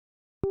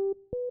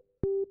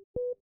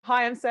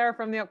Hi, I'm Sarah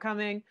from The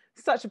Upcoming.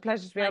 Such a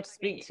pleasure to be able Nice to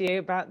to meet speak you. to you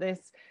about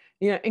this,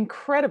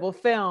 incredible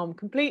film,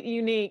 completely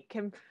unique,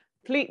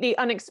 completely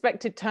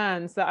unexpected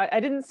turns that I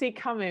didn't see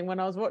coming when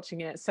I was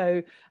watching it.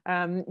 So,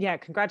 yeah,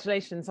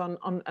 congratulations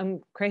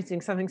on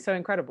creating something so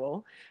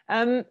incredible.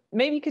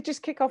 Maybe you could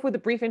just kick off with a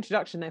brief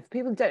introduction there. For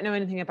people who don't know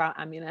anything about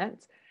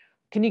Amulet,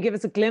 can you give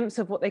us a glimpse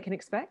of what they can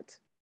expect?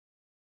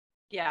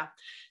 Yeah.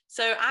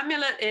 So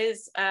Amulet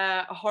is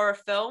a horror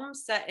film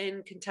set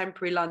in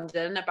contemporary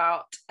London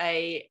about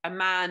a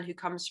man who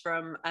comes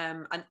from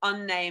an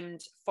unnamed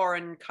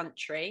foreign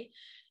country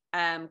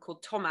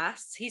called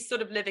Thomas. He's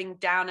sort of living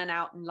down and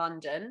out in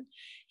London.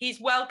 He's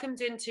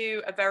welcomed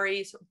into a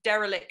very sort of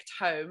derelict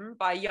home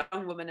by a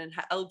young woman and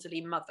her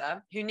elderly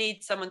mother who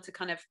need someone to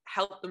kind of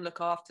help them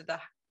look after the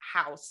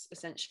house,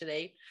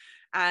 essentially.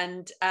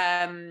 And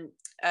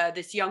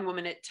this young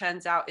woman, it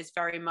turns out, is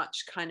very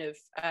much kind of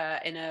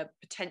in a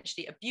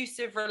potentially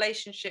abusive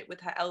relationship with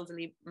her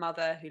elderly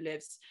mother, who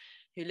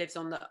lives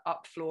on the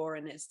up floor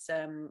and is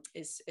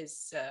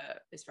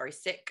very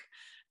sick.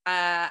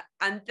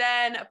 And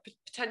then a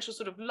potential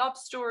sort of love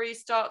story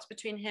starts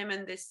between him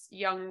and this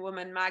young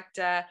woman,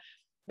 Magda.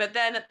 But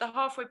then at the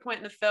halfway point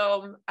in the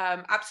film,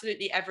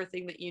 absolutely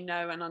everything that you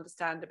know and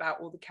understand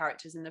about all the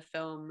characters in the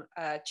film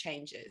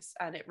changes,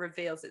 and it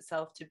reveals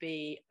itself to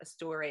be a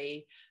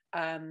story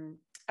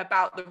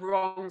about the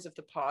wrongs of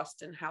the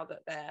past and how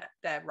that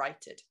they're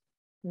righted.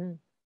 Mm.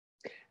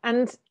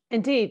 And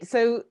indeed,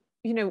 so,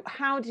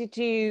 how did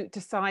you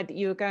decide that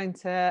you were going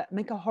to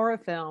make a horror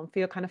film for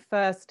your kind of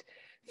first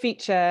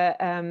feature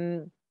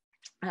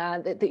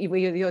that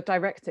you're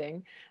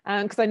directing?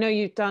 Because I know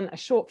you've done a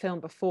short film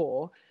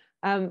before,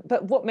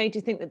 but what made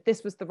you think that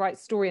this was the right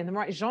story and the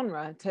right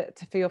genre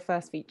for your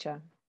first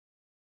feature?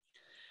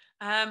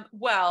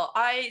 Well,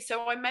 I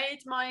made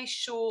my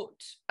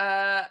short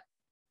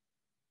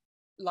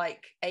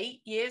like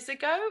 8 years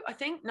ago, I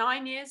think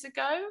 9 years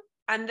ago.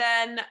 And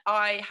then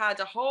I wrote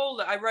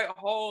a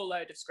whole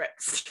load of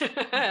scripts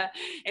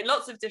in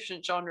lots of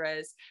different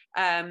genres.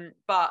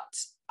 But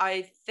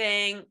I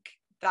think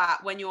that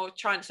when you're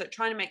trying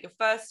to make your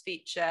first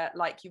feature,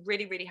 like, you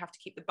really, really have to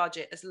keep the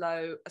budget as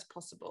low as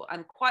possible.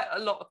 And quite a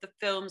lot of the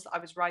films that I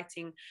was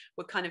writing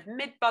were kind of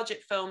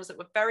mid-budget films that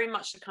were very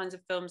much the kinds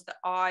of films that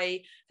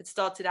I had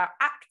started out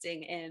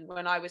acting in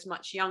when I was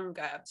much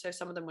younger. So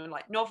some of them were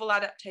like novel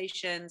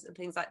adaptations and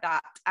things like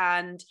that.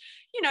 And,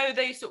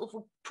 they sort of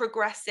were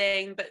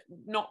progressing, but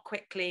not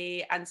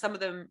quickly. And some of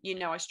them,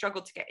 I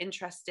struggled to get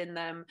interest in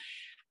them.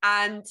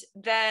 And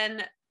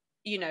then,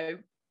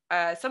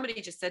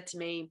 somebody just said to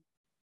me,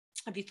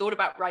 have you thought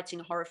about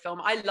writing a horror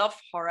film? I love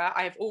horror.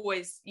 I've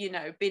always, been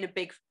a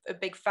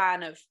big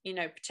fan of,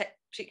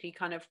 particularly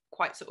kind of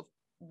quite sort of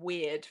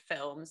weird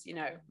films.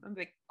 I'm a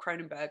big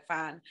Cronenberg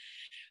fan.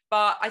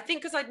 But I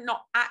think because I'd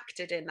not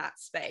acted in that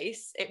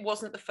space, it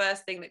wasn't the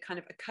first thing that kind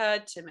of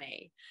occurred to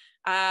me.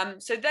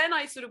 So then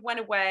I sort of went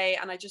away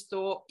and I just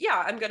thought,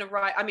 yeah, I'm going to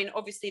write. I mean,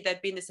 obviously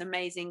there'd been this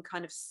amazing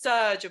kind of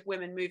surge of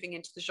women moving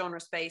into the genre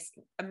space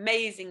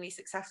amazingly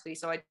successfully.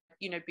 So I'd,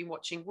 been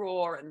watching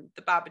Raw and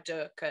The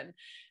Babadook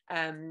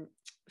and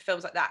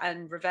films like that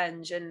and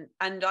Revenge. And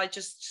I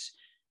just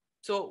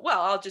thought,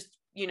 well, I'll just,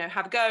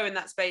 have a go in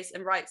that space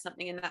and write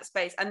something in that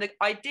space. And the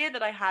idea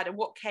that I had and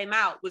what came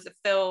out was a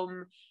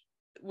film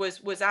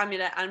was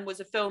Amulet, and was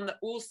a film that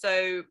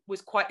also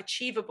was quite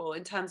achievable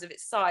in terms of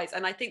its size.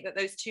 And I think that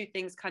those two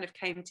things kind of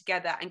came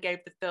together and gave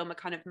the film a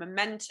kind of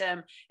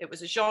momentum. It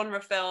was a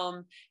genre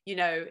film,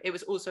 it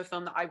was also a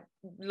film that I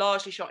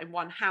largely shot in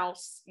one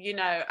house,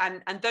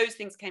 and those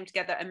things came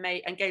together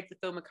and gave the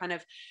film a kind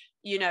of,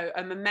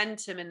 a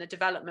momentum in the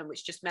development,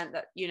 which just meant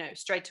that,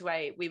 straight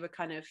away we were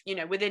kind of,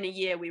 within a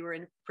year we were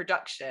in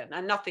production,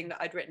 and nothing that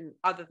I'd written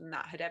other than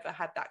that had ever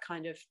had that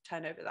kind of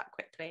turnover that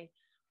quickly.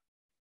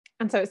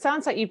 And so it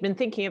sounds like you've been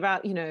thinking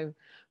about,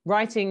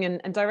 writing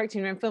and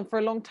directing your own film for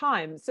a long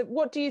time. So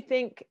what do you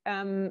think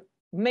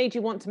made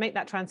you want to make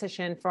that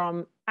transition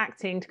from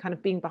acting to kind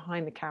of being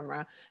behind the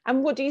camera?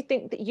 And what do you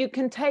think that you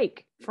can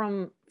take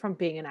from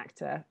being an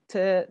actor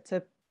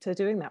to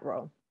doing that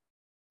role?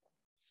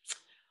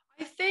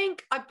 I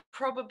think I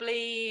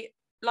probably,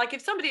 like,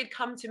 if somebody had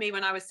come to me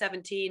when I was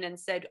 17 and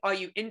said, are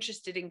you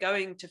interested in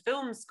going to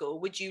film school?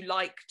 Would you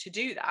like to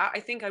do that? I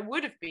think I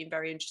would have been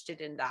very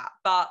interested in that.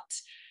 But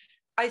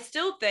I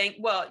still think,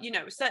 well,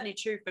 it's certainly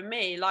true for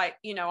me. Like,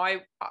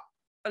 I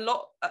a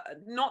lot,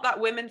 not that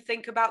women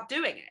think about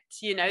doing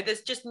it.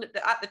 There's just,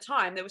 at the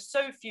time, there were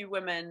so few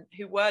women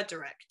who were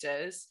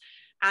directors.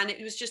 And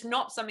it was just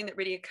not something that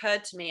really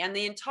occurred to me. And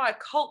the entire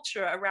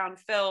culture around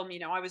film,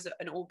 I was at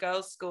an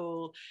all-girls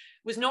school,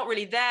 was not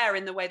really there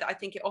in the way that I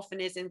think it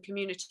often is in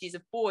communities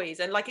of boys.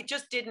 And like, it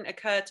just didn't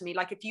occur to me.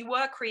 Like, if you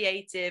were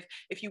creative,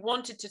 if you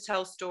wanted to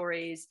tell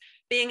stories,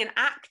 being an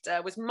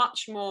actor was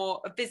much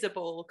more a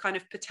visible kind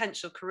of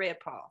potential career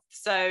path.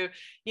 So,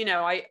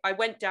 I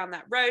went down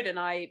that road, and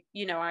I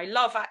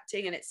love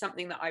acting, and it's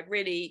something that I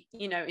really,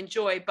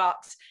 enjoy,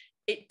 but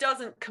it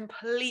doesn't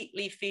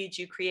completely feed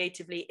you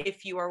creatively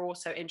if you are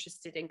also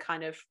interested in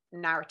kind of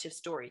narrative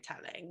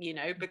storytelling,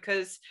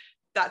 because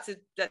that's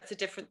a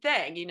different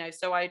thing, you know.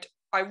 So I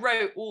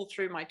wrote all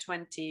through my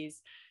 20s,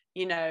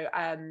 you know,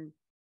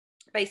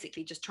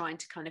 basically just trying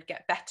to kind of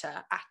get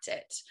better at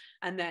it,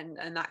 and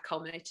that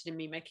culminated in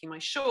me making my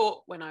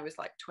short when I was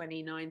like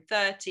 29,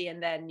 30,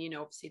 and then, you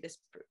know, obviously this,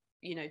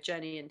 you know,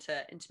 journey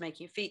into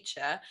making a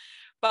feature.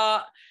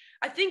 But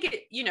I think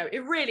it, you know,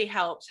 it really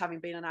helps having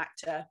been an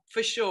actor,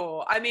 for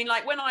sure. I mean,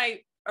 like when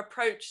I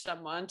approach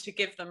someone to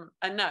give them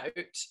a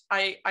note,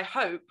 I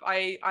hope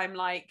I'm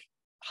like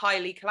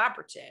highly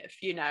collaborative,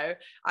 you know.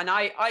 And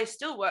I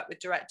still work with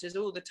directors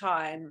all the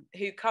time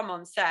who come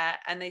on set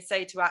and they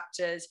say to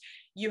actors,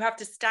 you have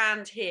to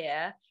stand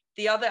here,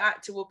 the other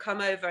actor will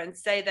come over and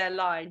say their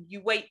line,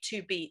 you wait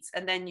 2 beats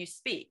and then you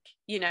speak,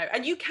 you know.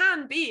 And you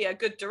can be a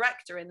good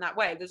director in that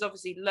way. There's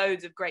obviously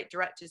loads of great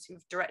directors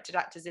who've directed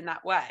actors in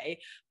that way,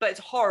 but it's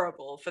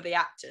horrible for the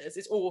actors.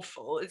 It's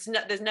awful.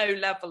 There's no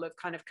level of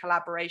kind of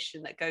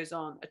collaboration that goes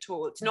on at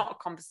all. It's not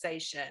a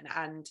conversation.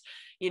 And,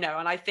 you know,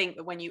 and I think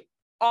that when you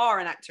are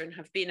an actor and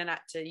have been an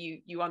actor,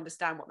 you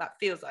understand what that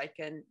feels like.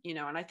 And, you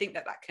know, and I think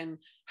that can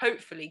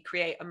hopefully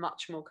create a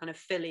much more kind of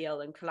filial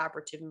and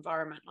collaborative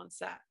environment on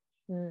set.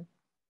 And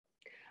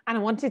I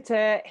wanted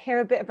to hear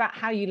a bit about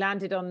how you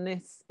landed on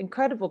this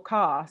incredible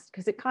cast,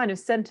 because it kind of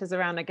centers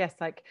around, I guess,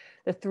 like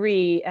the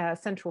 3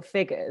 central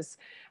figures.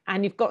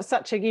 And you've got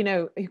such a, you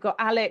know, you've got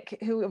Alec,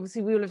 who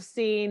obviously we will have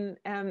seen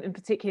in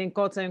particular in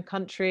God's Own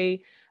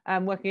Country,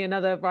 working with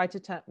another writer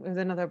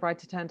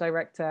turned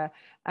director,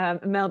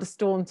 Imelda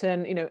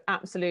Staunton, you know,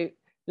 absolute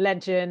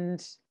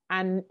legend.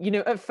 And, you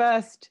know, at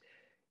first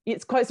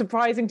it's quite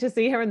surprising to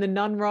see her in the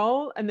nun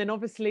role, and then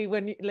obviously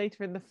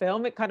later in the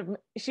film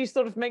she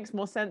sort of makes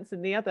more sense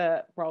in the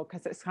other role,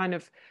 because it's kind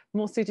of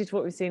more suited to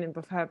what we've seen in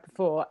her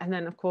before. And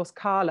then of course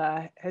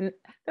Carla, and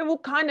they're all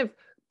kind of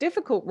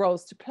difficult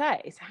roles to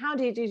play. So how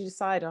did you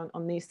decide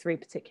on these 3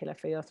 particular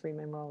for your 3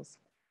 main roles?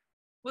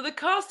 Well, the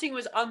casting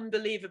was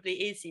unbelievably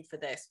easy for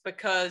this,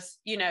 because,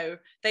 you know,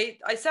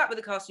 I sat with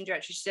the casting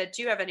director. She said,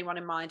 do you have anyone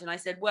in mind? And I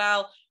said,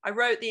 well, I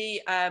wrote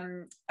the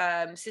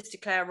Sister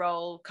Claire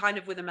role kind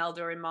of with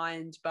Imelda in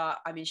mind, but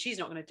I mean, she's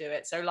not going to do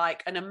it. So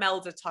like an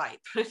Imelda type.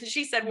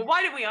 She said, well,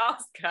 why don't we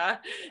ask her?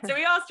 So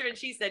we asked her and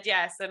she said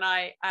yes. And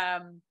I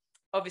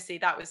obviously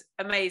that was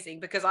amazing,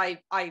 because I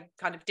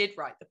kind of did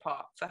write the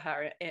part for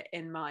her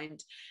in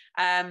mind.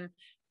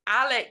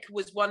 Alec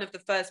was one of the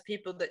first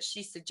people that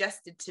she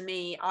suggested to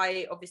me.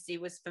 I obviously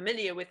was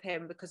familiar with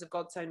him because of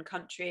God's Own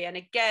Country. And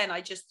again,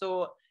 I just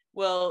thought,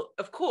 well,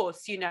 of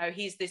course, you know,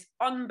 he's this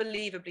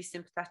unbelievably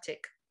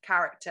sympathetic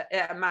character,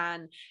 a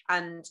man,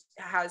 and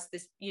has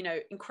this, you know,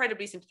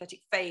 incredibly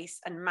sympathetic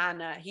face and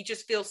manner. He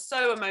just feels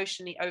so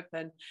emotionally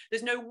open.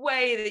 There's no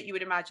way that you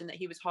would imagine that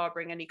he was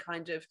harboring any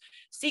kind of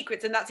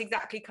secrets. And that's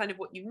exactly kind of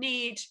what you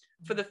need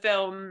for the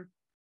film.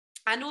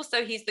 And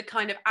also he's the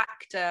kind of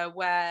actor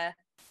where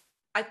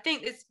I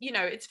think it's, you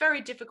know, it's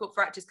very difficult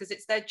for actors, because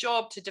it's their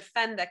job to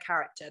defend their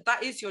character.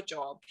 That is your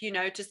job, you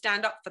know, to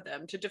stand up for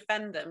them, to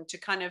defend them, to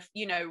kind of,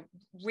 you know,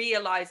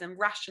 realize and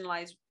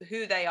rationalize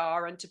who they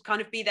are, and to kind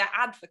of be their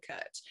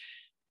advocate.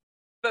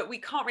 But we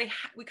couldn't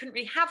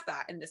really have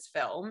that in this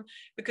film,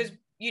 because,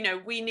 you know,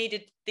 we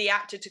needed the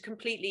actor to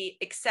completely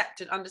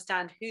accept and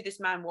understand who this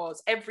man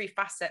was, every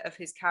facet of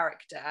his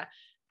character,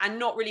 and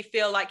not really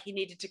feel like he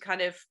needed to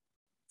kind of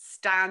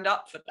stand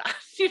up for that.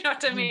 You know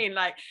what I mean?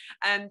 Like,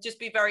 just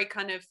be very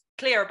kind of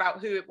clear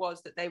about who it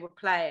was that they were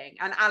playing.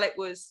 And Alec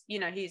was, you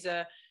know, he's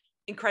a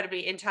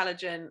incredibly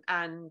intelligent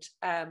and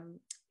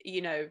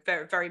you know,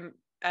 very, very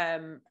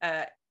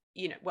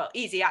you know, well,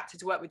 easy actor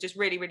to work with, just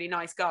really, really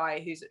nice guy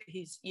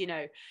who's you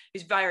know,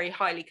 who's very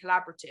highly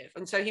collaborative.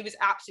 And so he was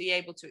absolutely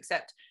able to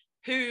accept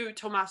who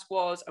Thomas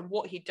was and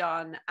what he'd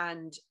done,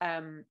 and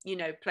you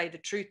know, play the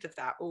truth of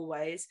that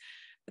always.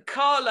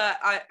 Carla,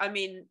 I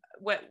mean,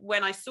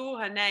 when I saw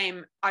her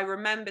name, I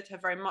remembered her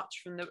very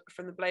much from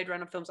the Blade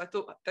Runner films. I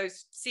thought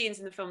those scenes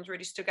in the films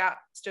really stood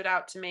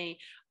out to me.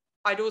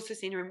 I'd also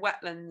seen her in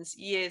Wetlands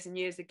years and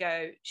years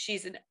ago.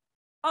 She's an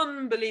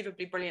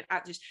unbelievably brilliant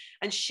actress,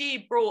 and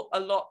she brought a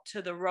lot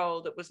to the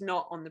role that was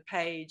not on the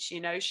page.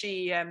 You know,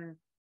 she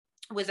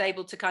was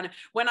able to kind of,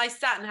 when I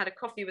sat and had a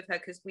coffee with her,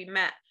 because we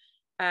met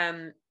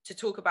to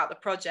talk about the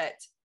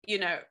project, you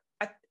know,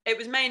 it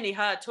was mainly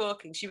her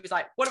talking. She was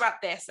like, what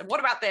about this? And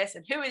what about this?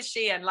 And who is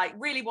she? And like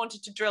really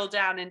wanted to drill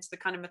down into the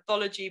kind of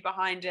mythology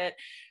behind it.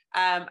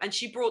 And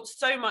she brought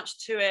so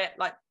much to it,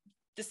 like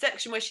the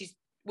section where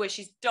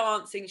she's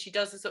dancing, she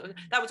does the sort of,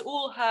 that was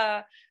all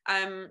her.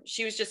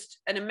 She was just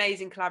an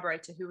amazing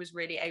collaborator who was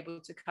really able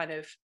to kind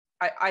of,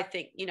 I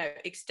think, you know,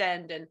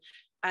 extend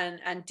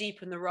and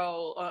deepen the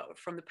role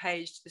from the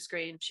page to the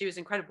screen. She was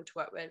incredible to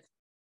work with.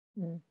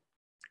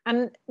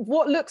 And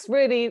what looks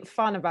really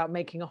fun about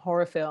making a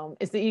horror film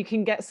is that you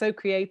can get so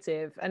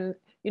creative. And,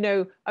 you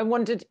know, I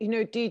wondered, you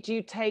know, did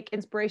you take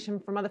inspiration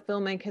from other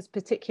filmmakers,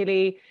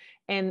 particularly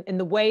in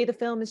the way the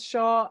film is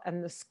shot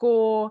and the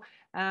score?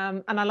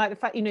 And I like the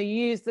fact, you know,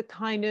 you use the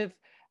kind of,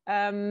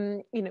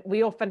 you know,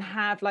 we often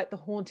have like the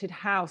haunted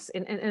house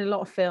in a lot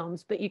of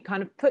films, but you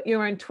kind of put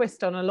your own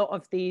twist on a lot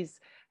of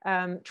these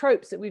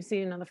tropes that we've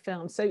seen in other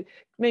films. So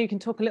maybe you can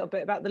talk a little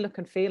bit about the look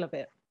and feel of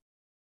it.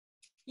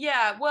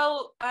 Yeah,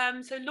 well,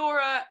 so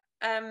Laura,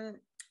 the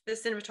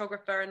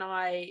cinematographer, and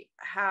I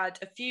had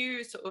a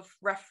few sort of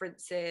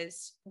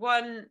references.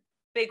 One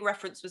big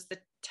reference was The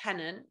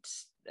Tenant,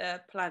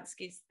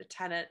 Polanski's The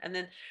Tenant, and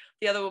then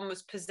the other one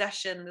was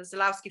Possession, the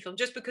Zalowski film,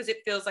 just because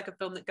it feels like a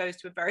film that goes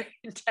to a very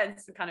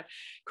intense and kind of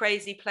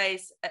crazy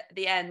place at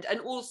the end. And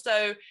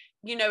also,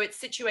 you know, it's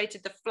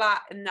situated, the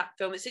flat in that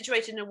film, it's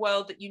situated in a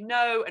world that you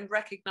know and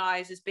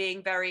recognize as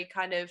being very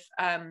kind of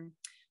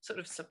sort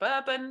of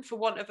suburban, for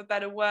want of a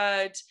better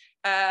word,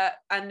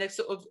 and the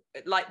sort of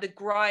like the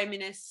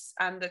griminess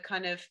and the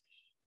kind of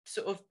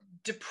sort of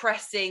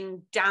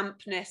depressing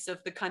dampness of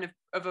the kind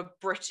of a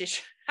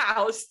British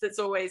house that's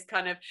always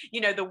kind of, you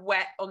know, the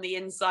wet on the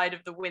inside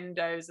of the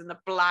windows and the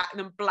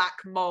black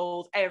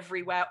mold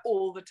everywhere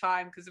all the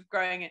time because of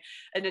growing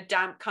in a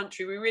damp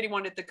country. We really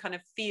wanted the kind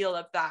of feel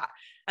of that.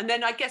 And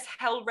then I guess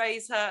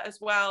Hellraiser as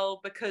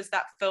well, because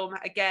that film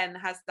again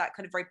has that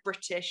kind of very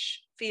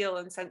British feel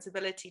and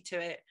sensibility to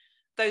it.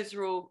 Those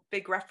are all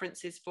big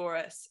references for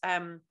us.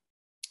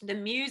 The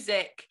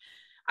music,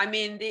 I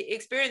mean, the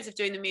experience of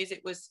doing the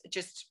music was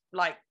just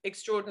like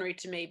extraordinary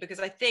to me, because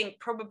I think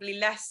probably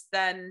less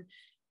than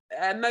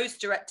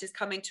most directors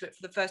coming to it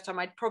for the first time,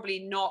 I'd probably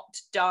not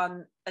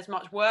done as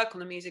much work on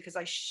the music as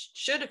I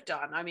should have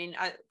done. I mean,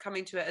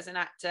 coming to it as an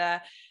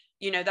actor,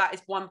 you know, that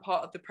is one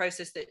part of the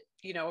process that,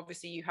 you know,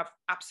 obviously you have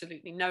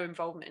absolutely no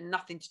involvement and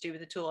nothing to do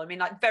with at all. I mean,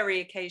 like very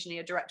occasionally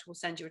a director will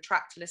send you a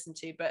track to listen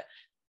to, but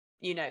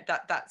you know,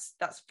 that's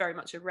very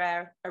much a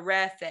rare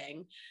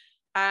thing.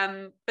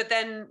 But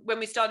then when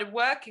we started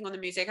working on the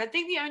music, I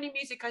think the only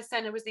music I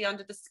sent her was the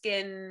Under the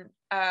Skin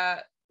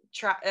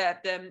track,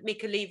 the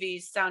Mika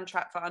Levy's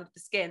soundtrack for Under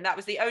the Skin. That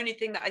was the only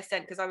thing that I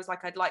sent, because I was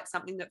like, I'd like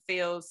something that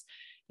feels,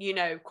 you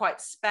know, quite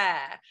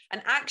spare.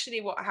 And actually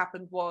what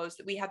happened was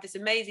that we had this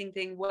amazing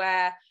thing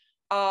where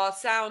our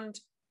sound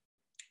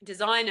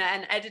designer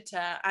and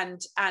editor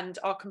and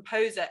our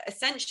composer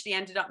essentially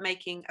ended up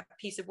making a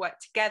piece of work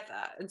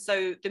together. And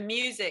so the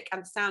music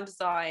and sound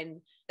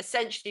design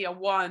essentially are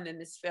one in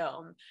this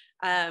film.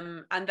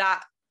 And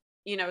that,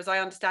 you know, as I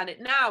understand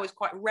it now, is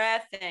quite a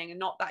rare thing and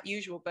not that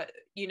usual, but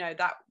you know,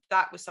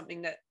 that was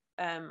something that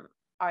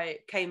I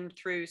came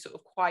through sort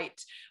of quite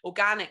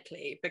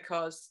organically,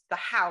 because the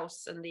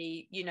house and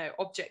the, you know,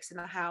 objects in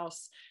the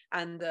house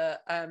and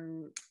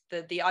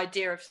the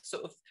idea of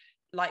sort of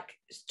like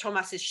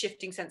Thomas's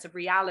shifting sense of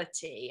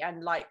reality,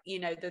 and like, you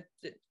know, the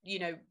you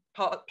know,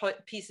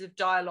 pieces of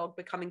dialogue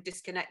becoming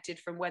disconnected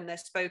from when they're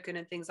spoken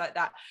and things like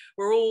that,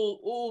 were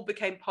all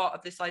became part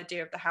of this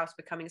idea of the house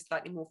becoming a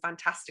slightly more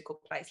fantastical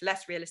place,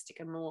 less realistic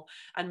and more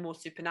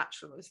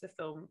supernatural as the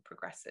film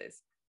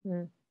progresses.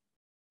 Mm.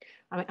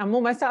 I mean, I'm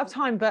almost out of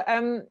time, but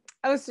I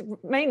was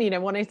mainly, you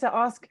know, wanting to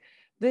ask,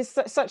 there's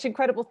such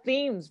incredible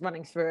themes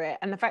running through it,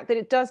 and the fact that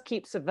it does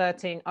keep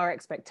subverting our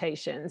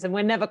expectations and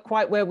we're never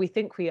quite where we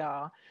think we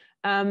are.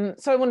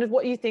 So I wondered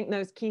what you think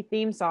those key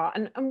themes are,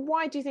 and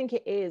why do you think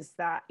it is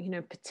that, you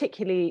know,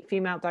 particularly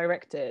female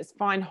directors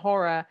find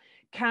horror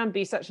can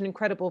be such an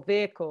incredible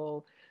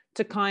vehicle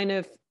to kind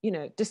of, you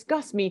know,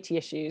 discuss meaty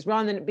issues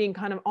rather than it being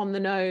kind of on the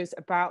nose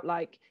about,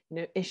 like, you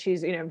know,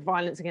 issues, you know,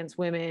 violence against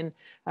women,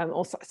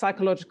 or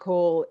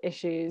psychological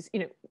issues. You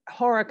know,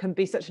 horror can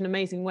be such an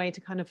amazing way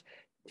to kind of,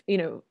 you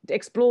know,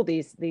 explore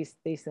these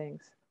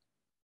things.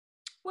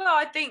 Well,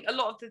 I think a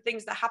lot of the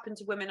things that happen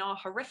to women are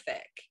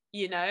horrific,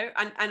 you know,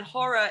 and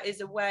horror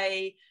is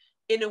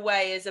in a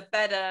way is a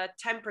better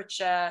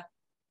temperature,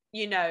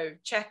 you know,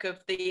 check of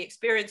the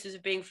experiences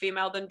of being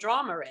female than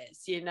drama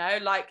is, you know.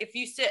 Like if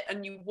you sit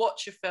and you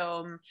watch a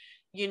film,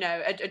 you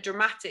know, a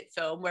dramatic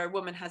film where a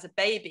woman has a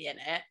baby in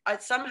it,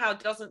 it somehow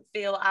doesn't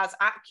feel as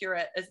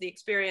accurate as the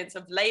experience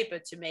of labor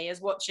to me as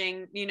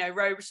watching, you know,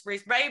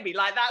 Rosemary's Baby.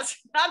 Like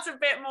that's a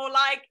bit more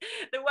like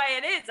the way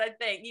it is, I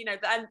think, you know.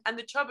 And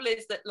the trouble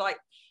is that, like,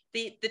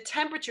 the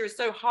temperature is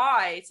so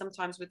high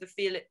sometimes with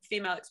the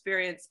female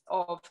experience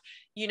of,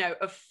 you know,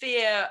 of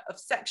fear, of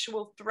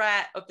sexual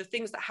threat, of the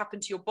things that happen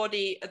to your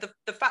body,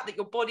 the fact that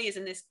your body is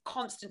in this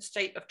constant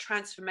state of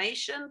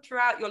transformation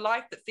throughout your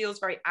life that feels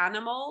very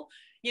animal.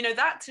 You know,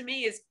 that to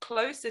me is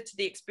closer to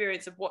the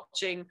experience of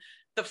watching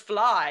The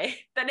Fly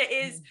than it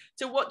is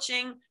to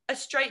watching a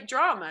straight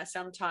drama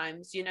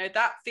sometimes. You know,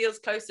 that feels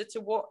closer to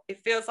what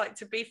it feels like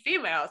to be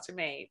female to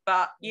me.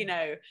 But, you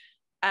know,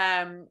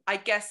 I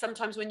guess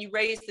sometimes when you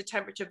raise the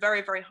temperature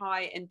very, very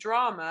high in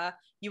drama,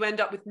 you end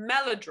up with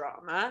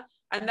melodrama.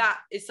 And that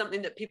is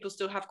something that people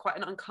still have quite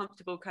an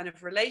uncomfortable kind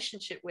of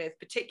relationship with,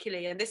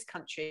 particularly in this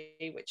country,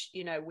 which,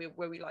 you know,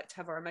 where we like to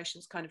have our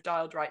emotions kind of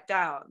dialed right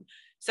down.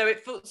 So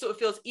it sort of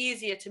feels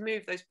easier to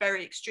move those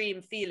very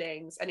extreme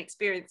feelings and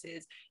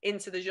experiences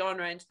into the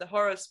genre, into the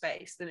horror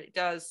space, than it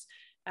does,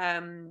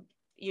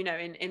 you know,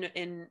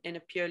 in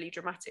a purely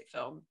dramatic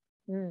film.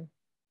 Mm.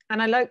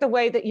 And I like the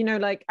way that, you know,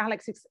 like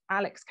Alex's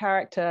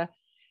character,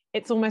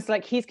 it's almost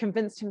like he's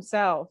convinced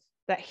himself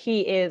that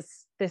he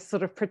is this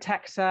sort of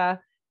protector.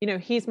 You know,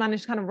 he's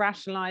managed to kind of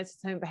rationalize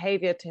his own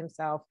behavior to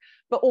himself,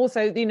 but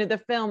also, you know, the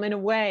film in a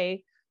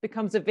way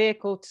becomes a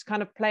vehicle to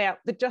kind of play out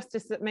the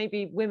justice that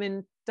maybe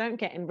women don't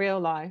get in real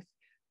life,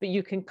 but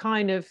you can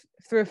kind of,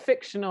 through a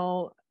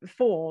fictional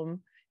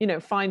form, you know,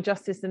 find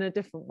justice in a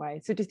different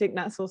way. So do you think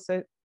that's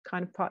also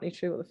kind of partly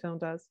true what the film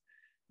does?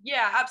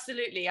 Yeah,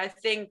 absolutely. I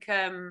think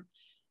that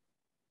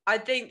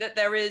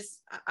there is,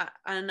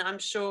 and I'm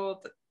sure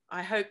that,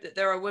 I hope that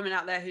there are women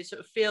out there who sort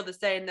of feel the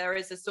same. There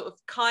is a sort of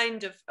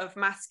kind of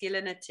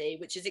masculinity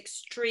which is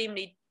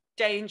extremely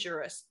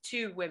dangerous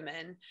to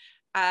women,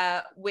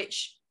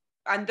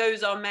 and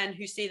those are men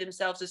who see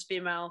themselves as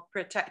female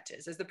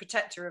protectors, as the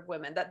protector of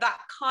women. That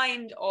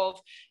kind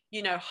of,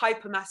 you know,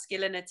 hyper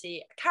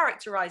masculinity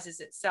characterizes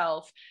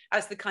itself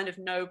as the kind of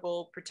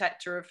noble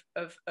protector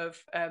of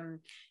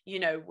you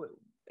know,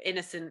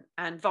 innocent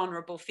and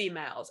vulnerable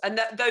females, and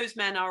that those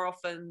men are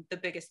often the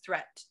biggest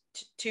threat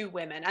to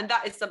women. And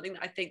that is something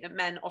that I think that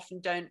men often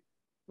don't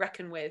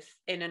reckon with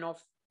in and of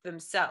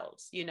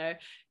themselves, you know,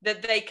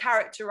 that they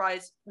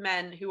characterize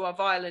men who are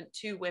violent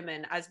to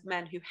women as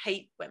men who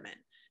hate women,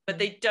 but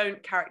they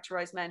don't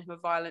characterize men who are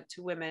violent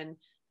to women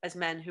as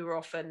men who are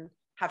often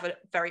have a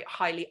very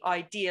highly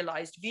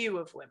idealized view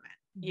of women,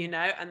 you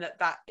know. And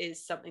that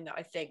is something that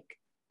I think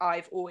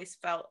I've always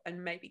felt,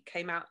 and maybe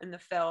came out in the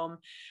film.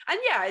 And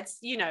yeah, it's,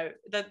 you know,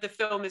 the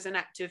film is an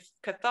act of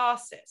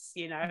catharsis,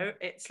 you know.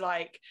 It's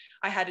like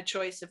I had a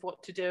choice of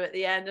what to do at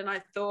the end, and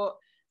I thought,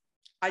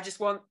 I just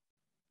want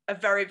a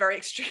very, very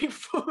extreme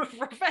form of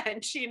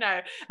revenge, you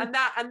know. And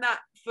that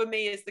for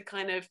me is the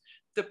kind of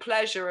the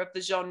pleasure of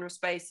the genre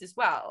space as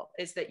well,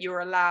 is that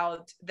you're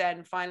allowed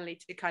then finally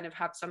to kind of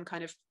have some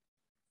kind of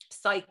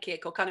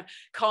psychic or kind of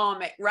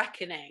karmic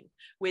reckoning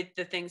with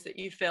the things that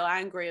you feel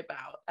angry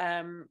about,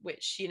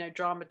 which, you know,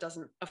 drama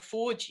doesn't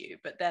afford you.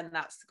 But then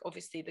that's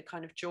obviously the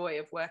kind of joy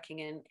of working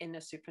in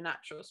a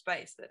supernatural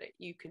space, that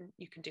you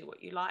can do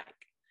what you like.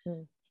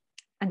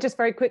 And just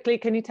very quickly,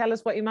 can you tell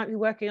us what you might be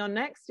working on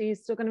next? Are you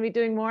still going to be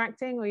doing more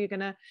acting, or are you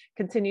going to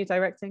continue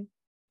directing?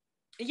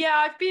 Yeah,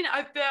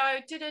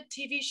 I did a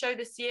TV show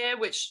this year,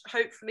 which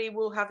hopefully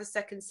we'll have a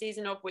second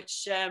season of,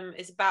 which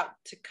is about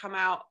to come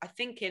out, I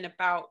think, in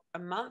about a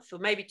month or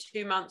maybe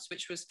 2 months,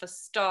 which was for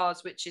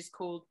Stars, which is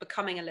called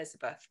Becoming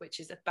Elizabeth, which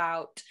is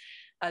about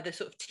the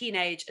sort of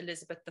teenage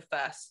Elizabeth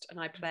I. And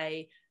I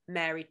play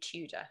Mary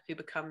Tudor, who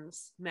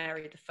becomes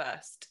Mary I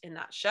in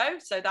that show.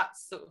 So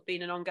that's sort of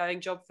been an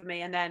ongoing job for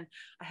me. And then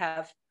I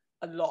have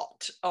a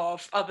lot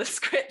of other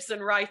scripts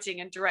and writing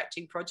and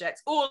directing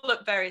projects, all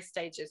at various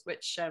stages,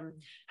 which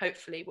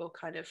hopefully will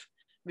kind of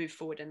move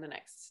forward in the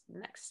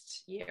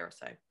next year or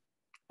so.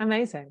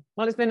 Amazing.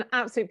 Well, it's been an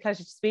absolute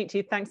pleasure to speak to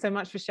you. Thanks so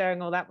much for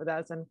sharing all that with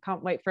us, and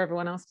can't wait for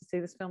everyone else to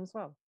see this film as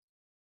well.